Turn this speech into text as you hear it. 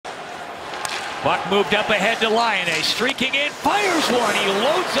Puck moved up ahead to Laine, streaking in, fires one. He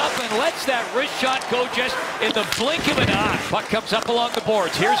loads up and lets that wrist shot go just in the blink of an eye. Puck comes up along the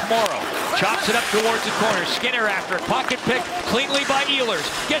boards. Here's Morrow. Chops it up towards the corner. Skinner after it. Pocket pick cleanly by Ehlers.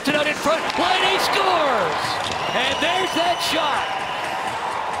 Gets it out in front. Laine scores! And there's that shot.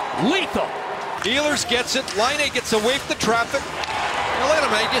 Lethal. Ehlers gets it. Laine gets away from the traffic. Now look at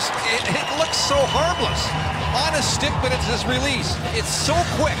him, it looks so harmless. On a stick, but it's his release. It's so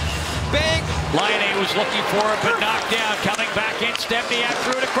quick. Bang. Laine was looking for it, but knocked down. Coming back in, Stempniak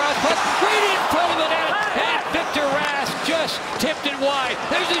threw it across. Puck right in front of the net. And Victor Rask just tipped it wide.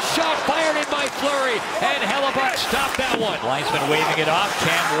 There's a shot fired in by Fleury. And Hellebuyck stopped that one. Linesman waving it off.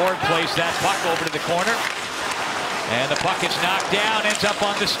 Cam Ward plays that puck over to the corner. And the puck is knocked down, ends up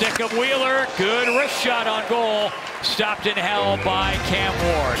on the stick of Wheeler. Good wrist shot on goal. Stopped in hell by Cam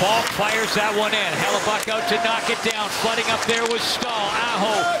Ward. Falk fires that one in. Hellebuyck out to knock it down. Flooding up there was Stahl.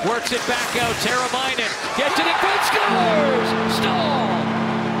 Aho works it back out. Teravainen gets it in front, scores! Stahl!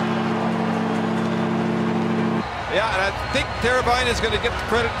 Yeah, and I think Teravainen is going to get the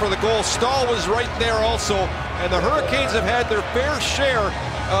credit for the goal. Stahl was right there also. And the Hurricanes have had their fair share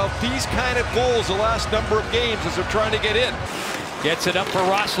of these kind of goals the last number of games as they're trying to get in. Gets it up for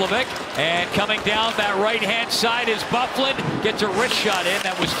Roslovic, and coming down that right-hand side is Byfuglien. Gets a wrist shot in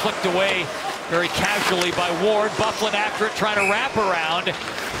that was flicked away very casually by Ward. Byfuglien after it, trying to wrap around.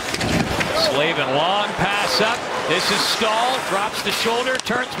 Slavin, long pass up. This is Stahl, drops the shoulder,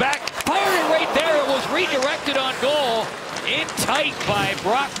 turns back, fired it right there. It was redirected on goal. In tight by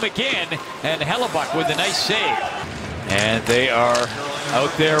Brock McGinn, and Hellebuyck with a nice save. And they are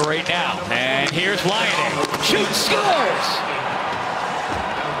out there right now. And here's Laine. Shoots, scores!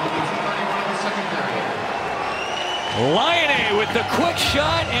 Laine with the quick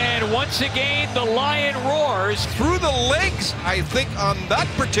shot, and once again the Lion roars. Through the legs, I think, on that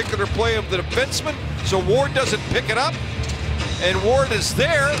particular play of the defenseman, so Ward doesn't pick it up. And Ward is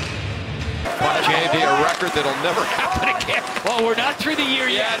there. Maybe a record that'll never happen again. Well, we're not through the year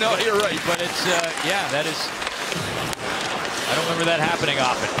yet. Yeah, no, you're right. But it's, yeah, that is... I don't remember that happening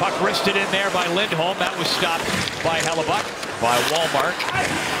often. Puck wristed in there by Lindholm. That was stopped by Hellebuyck, by Wallmark.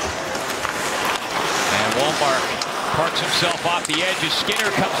 And Wallmark parks himself off the edge as Skinner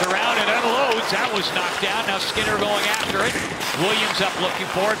comes around and unloads. That was knocked down. Now Skinner going after it. Williams up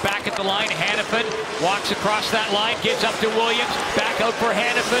looking for it. Back at the line. Hanifin walks across that line. Gives up to Williams. Back out for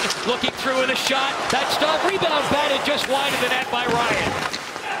Hanifin. Looking through with a shot. That stop. Rebound batted just wide of the net by Ryan.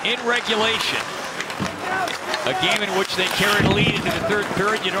 In regulation. A game in which they carried a lead into the third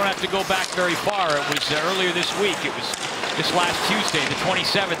period. You don't have to go back very far. It was earlier this week. It was this last Tuesday, the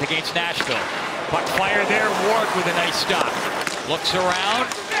 27th, against Nashville. Puck fire there. Ward with a nice stop. Looks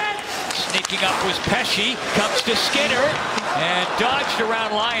around. Sneaking up was Pesce. Comes to Skinner. And dodged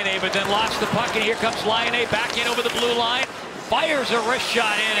around Laine, but then lost the puck. And here comes Laine back in over the blue line. Fires a wrist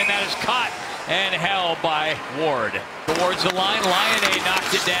shot in, and that is caught and held by Ward. Towards the line. Laine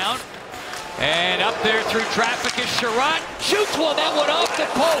knocked it down. And up there through traffic is Sherratt. Shoots one, that one off the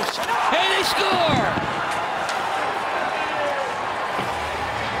post. And they score!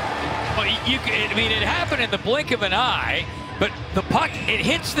 Well, I mean, it happened in the blink of an eye, but the puck, it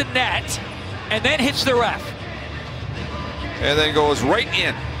hits the net and then hits the ref. And then goes right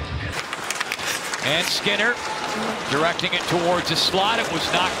in. And Skinner directing it towards the slot. It was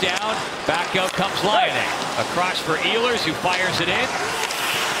knocked down. Back out comes Laine. Across for Ehlers, who fires it in.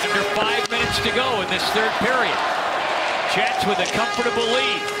 Under 5 minutes to go in this third period. Jets with a comfortable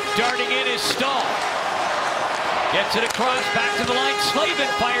lead. Darting in is Stahl. Gets it across, back to the line. Slavin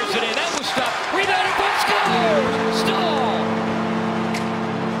fires it in. That was stopped. Rebounded, but scores! Stahl!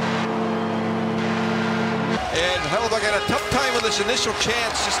 And Hellebuyck had a tough time with this initial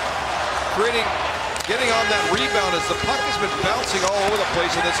chance, just getting on that rebound as the puck has been bouncing all over the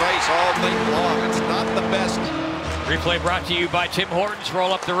place in this ice all night long. It's not the best. Replay brought to you by Tim Hortons.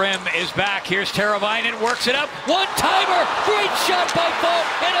 Roll up the rim is back. Here's Teravainen, works it up. One-timer! Great shot by Falk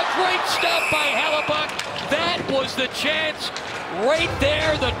and a great stop by Hellebuyck. That was the chance right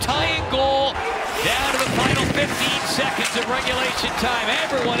there, the tying goal. Down to the final 15 seconds of regulation time.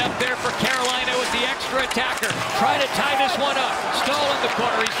 Everyone up there for Carolina with the extra attacker. Trying to tie this one up. Stahl in the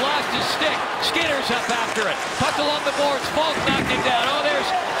corner. He's lost his stick. Skinner's up after it. Puck along the boards. Falk knocked it down. Oh, there's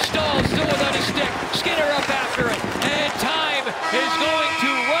Stahl still without his stick. Skinner up after it. And time is going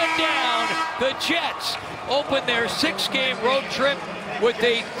to run down. The Jets open their 6-game road trip with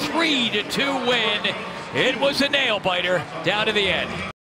a 3-2 win. It was a nail-biter down to the end.